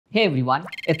Hey everyone,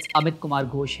 it's Amit Kumar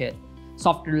Ghosh here,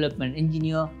 software development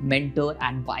engineer, mentor,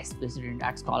 and vice president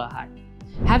at ScholarHat.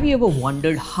 Have you ever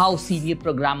wondered how senior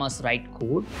programmers write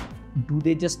code? Do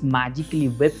they just magically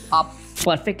whip up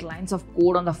perfect lines of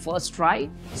code on the first try?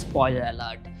 Spoiler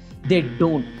alert, they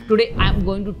don't. Today I'm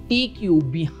going to take you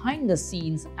behind the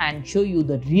scenes and show you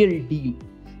the real deal.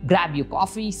 Grab your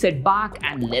coffee, sit back,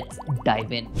 and let's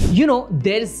dive in.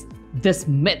 There's this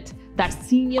myth that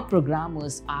senior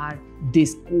programmers are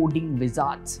these coding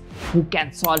wizards who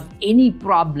can solve any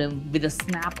problem with a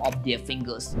snap of their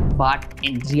fingers. But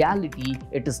in reality,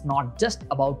 it is not just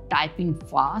about typing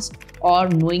fast or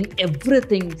knowing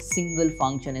everything single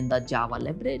function in the Java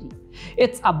library.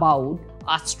 It's about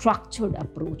a structured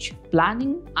approach,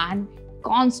 planning and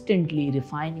constantly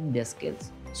refining their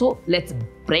skills. So let's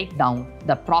break down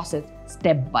the process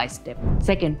step by step.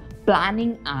 Second,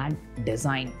 planning and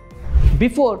design.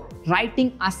 Before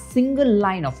writing a single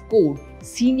line of code,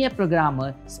 senior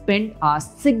programmers spend a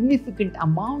significant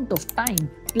amount of time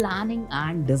planning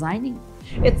and designing.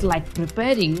 It's like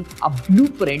preparing a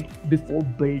blueprint before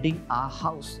building a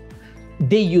house.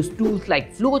 They use tools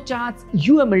like flowcharts,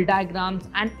 UML diagrams,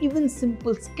 and even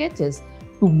simple sketches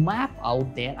to map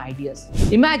out their ideas.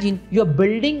 Imagine you're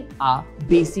building a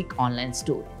basic online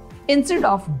store. Instead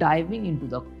of diving into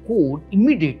the code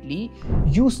immediately,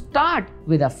 you start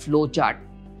with a flowchart,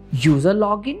 user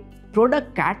login,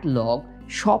 product catalog,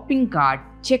 shopping cart,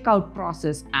 checkout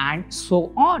process, and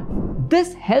so on.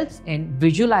 This helps in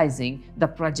visualizing the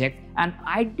project and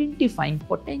identifying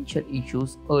potential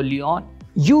issues early on.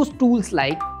 Use tools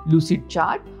like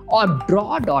Lucidchart or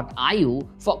Draw.io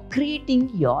for creating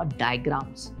your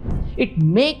diagrams. It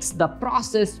makes the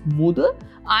process smoother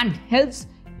and helps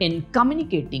in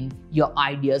communicating your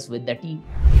ideas with the team.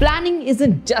 Planning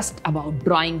isn't just about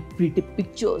drawing pretty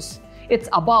pictures. It's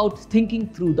about thinking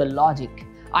through the logic,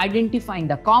 identifying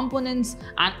the components,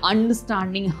 and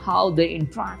understanding how they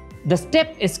interact. The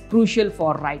step is crucial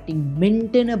for writing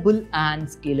maintainable and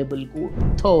scalable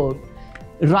code. Third,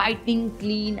 writing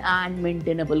clean and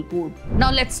maintainable code.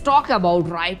 Now let's talk about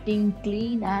writing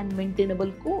clean and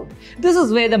maintainable code. This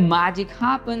is where the magic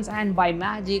happens, and by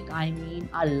magic I mean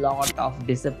a lot of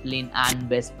discipline and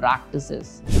best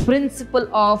practices. Principle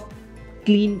of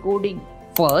clean coding.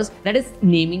 First, that is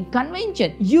naming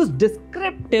convention. Use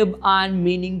descriptive and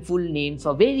meaningful names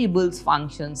for variables,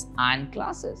 functions, and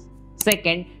classes.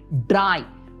 Second, dry.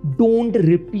 Don't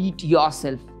repeat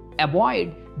yourself.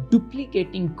 Avoid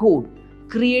duplicating code.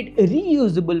 Create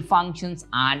reusable functions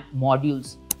and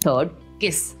modules. Third,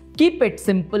 KISS. Keep it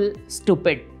simple,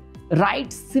 stupid.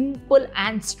 Write simple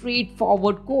and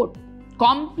straightforward code.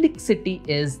 Complexity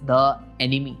is the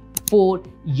enemy. Fourth,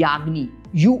 YAGNI.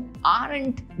 You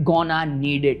aren't gonna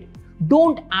need it.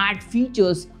 Don't add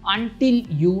features until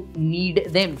you need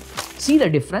them. See the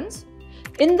difference?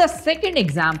 In the second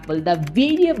example, the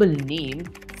variable name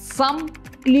sum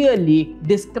clearly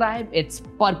describe its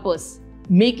purpose,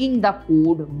 making the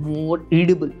code more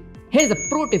readable. Here's a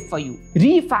pro tip for you.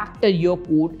 Refactor your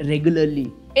code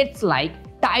regularly. It's like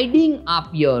tidying up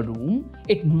your room.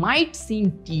 It might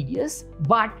seem tedious,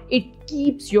 but it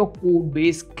keeps your code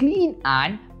base clean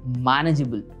and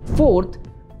manageable. Fourth,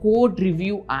 code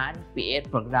review and pair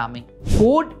programming.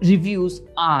 Code reviews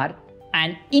are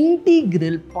an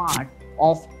integral part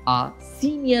of a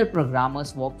senior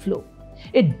programmer's workflow.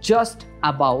 It's just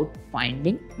about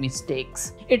finding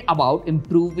mistakes. It's about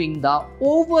improving the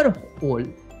overall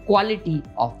quality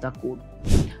of the code.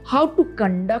 How to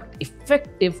conduct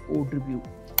effective code review?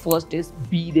 First is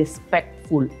be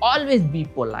respectful. Always be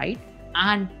polite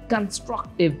and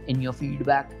constructive in your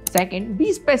feedback. Second,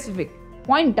 be specific.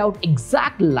 Point out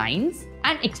exact lines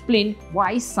and explain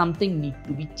why something needs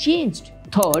to be changed.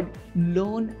 Third,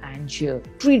 learn and share.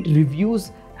 Treat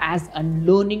reviews as a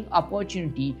learning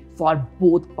opportunity for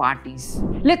both parties.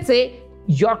 Let's say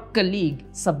your colleague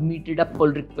submitted a pull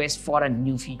request for a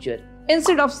new feature.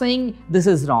 Instead of saying this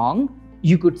is wrong,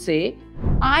 you could say,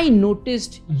 I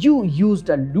noticed you used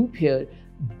a loop here,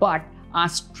 but a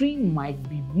string might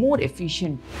be more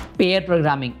efficient. Pair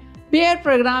programming. Pair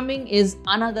programming is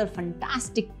another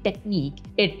fantastic technique.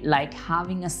 It's like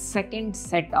having a second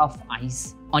set of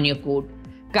eyes on your code,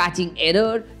 catching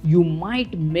error you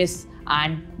might miss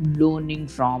and learning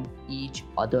from each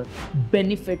other.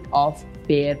 Benefit of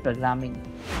pair programming.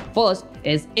 First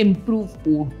is improve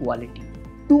code quality.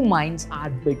 Two minds are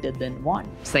better than one.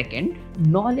 Second,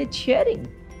 knowledge sharing.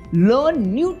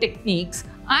 Learn new techniques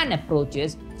and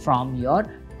approaches from your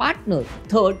partner.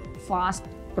 Third, fast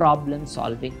problem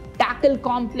solving. Tackle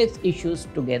complex issues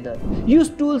together. Use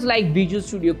tools like Visual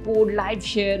Studio Code,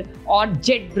 LiveShare, or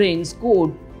JetBrains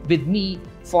Code with me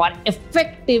for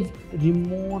effective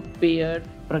remote pair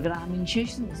programming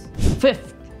sessions.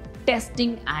 Fifth,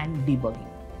 testing and debugging.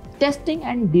 Testing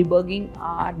and debugging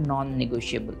are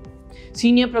non-negotiable.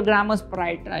 Senior programmers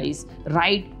prioritize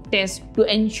write tests to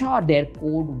ensure their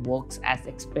code works as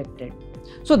expected.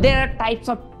 So there are types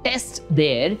of tests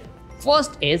there.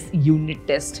 First is unit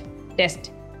test.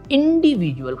 Test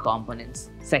individual components.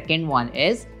 Second one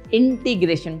is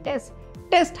integration test.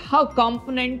 Test how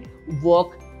components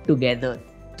work together.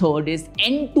 Third is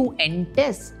end-to-end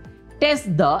test.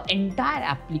 Test the entire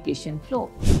application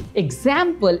flow.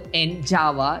 Example in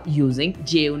Java using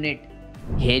JUnit.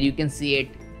 Here you can see it.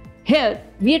 Here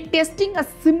we are testing a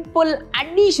simple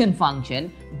addition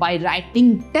function by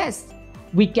writing tests.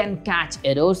 We can catch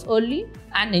errors early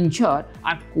and ensure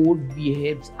our code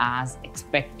behaves as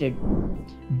expected.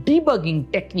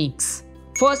 Debugging techniques.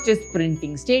 First is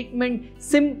printing statement,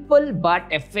 simple but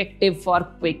effective for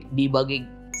quick debugging.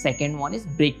 Second one is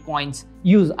breakpoints.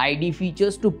 Use ID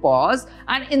features to pause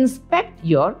and inspect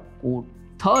your code.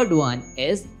 Third one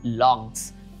is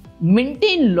logs.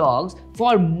 Maintain logs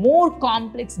for more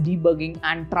complex debugging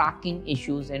and tracking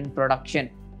issues in production.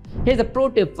 Here's a pro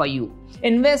tip for you.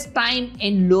 Invest time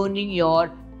in learning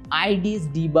your ID's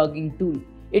debugging tool.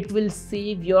 It will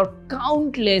save your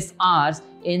countless hours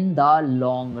in the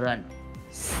long run.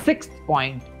 Sixth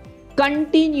point,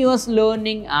 continuous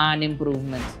learning and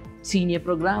improvements. Senior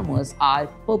programmers are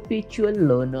perpetual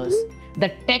learners. The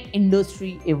tech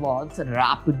industry evolves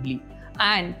rapidly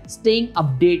and staying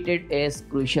updated is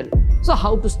crucial. So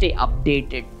how to stay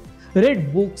updated?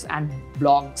 Read books and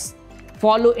blogs.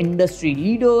 Follow industry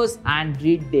leaders and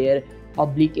read their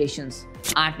publications.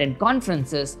 Attend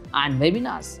conferences and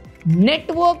webinars.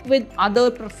 Network with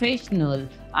other professionals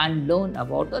and learn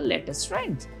about the latest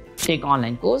trends. Take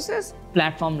online courses.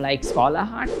 Platforms like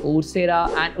ScholarHeart, Coursera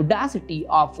and Udacity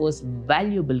offers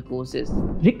valuable courses.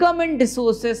 Recommend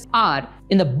resources are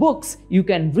in the books you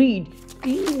can read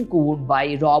Clean Code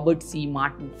by Robert C.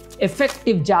 Martin,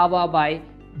 Effective Java by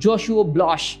Joshua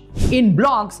Bloch. In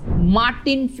blogs,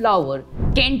 Martin Flower,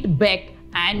 Kent Beck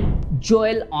and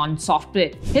Joel on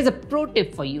software. Here's a pro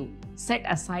tip for you. Set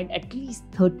aside at least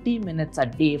 30 minutes a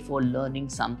day for learning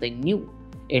something new.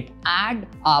 It adds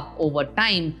up over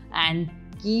time and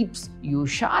keeps you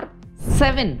sharp.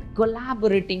 7.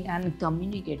 Collaborating and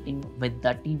communicating with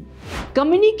the team.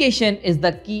 Communication is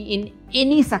the key in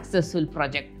any successful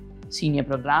project. Senior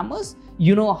programmers,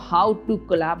 you know how to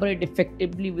collaborate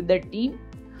effectively with the team.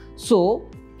 So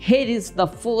here is the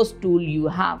first tool you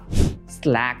have.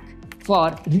 Slack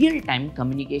for real-time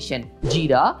communication.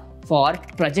 Jira for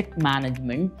project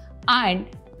management and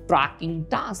tracking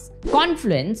tasks.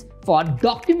 Confluence for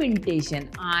documentation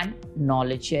and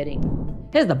knowledge sharing.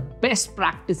 Here's the best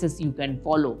practices you can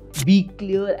follow. Be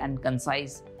clear and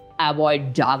concise.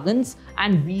 Avoid jargons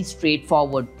and be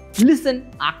straightforward.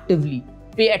 Listen actively.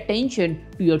 Pay attention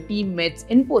to your teammates'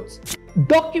 inputs.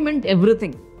 Document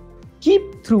everything.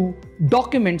 Keep through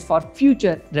documents for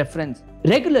future reference.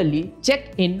 Regularly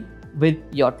check in with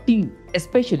your team,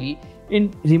 especially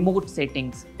in remote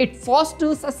settings. It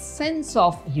fosters a sense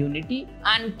of unity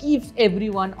and keeps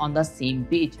everyone on the same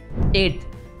page. 8.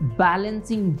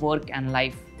 Balancing work and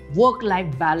life.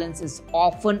 Work-life balance is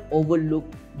often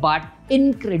overlooked but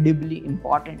incredibly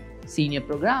important. Senior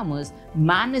programmers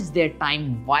manage their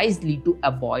time wisely to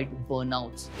avoid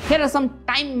burnouts. Here are some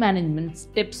time management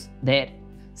tips there.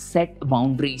 Set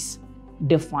boundaries.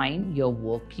 Define your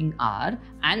working hour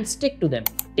and stick to them.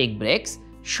 Take breaks.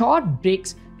 Short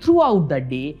breaks throughout the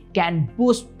day can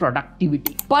boost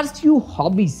productivity. Pursue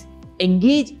hobbies.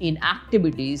 Engage in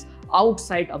activities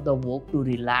outside of the work to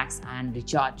relax and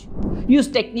recharge. Use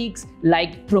techniques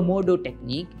like Pomodoro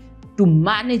technique to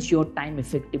manage your time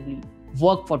effectively.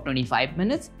 Work for 25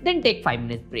 minutes, then take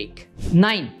 5-minute break.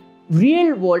 9.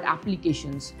 Real-world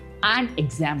applications and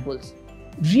examples.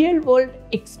 Real-world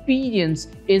experience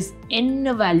is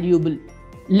invaluable.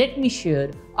 Let me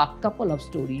share a couple of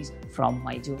stories from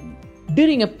my journey.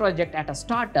 During a project at a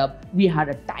startup, we had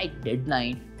a tight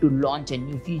deadline to launch a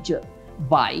new feature.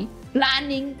 By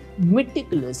planning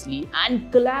meticulously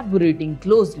and collaborating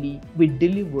closely, we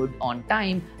delivered on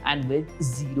time and with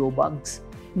zero bugs.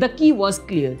 The key was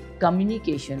clear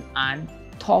communication and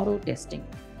thorough testing.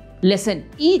 Lesson: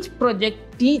 each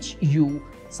project teaches you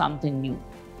something new.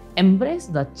 Embrace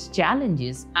the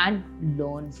challenges and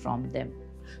learn from them.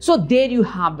 So there you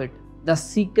have it, the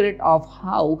secret of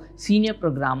how senior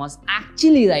programmers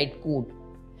actually write code.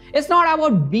 It's not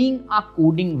about being a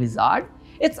coding wizard.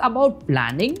 It's about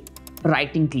planning,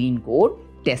 writing clean code,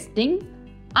 testing,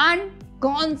 and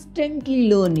constantly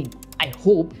learning. I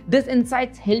hope these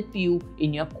insights help you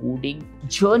in your coding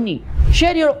journey.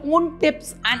 Share your own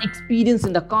tips and experience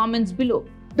in the comments below.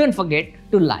 Don't forget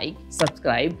to like,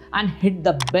 subscribe, and hit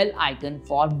the bell icon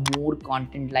for more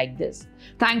content like this.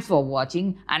 Thanks for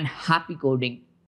watching and happy coding.